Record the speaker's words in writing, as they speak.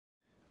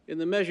In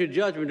the measured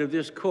judgment of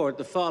this court,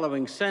 the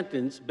following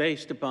sentence,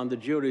 based upon the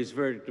jury's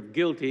verdict of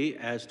guilty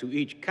as to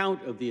each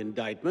count of the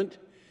indictment,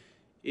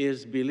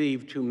 is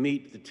believed to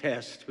meet the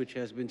test which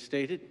has been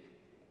stated.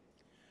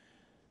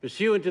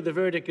 Pursuant to the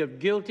verdict of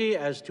guilty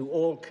as to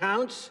all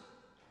counts,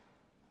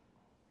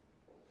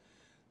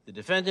 the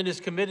defendant is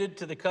committed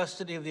to the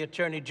custody of the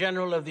Attorney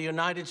General of the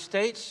United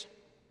States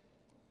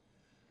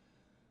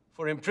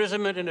for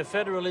imprisonment in a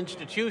federal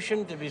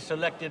institution to be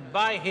selected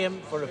by him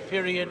for a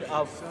period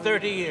of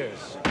 30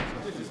 years.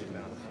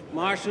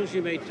 Marshals,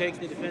 you may take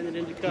the defendant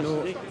into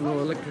custody. No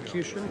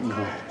electrocution?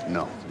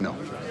 No.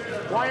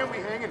 Why aren't we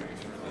hanging him?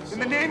 In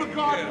the name of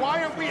God,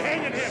 why aren't we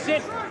hanging him?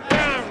 Sit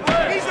down!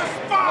 He's a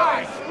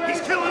spy!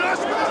 He's killing us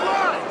with his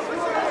lies!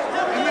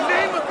 In the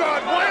name of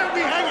God, why aren't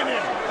we hanging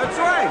him? That's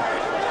right!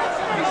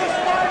 He's a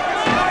spy!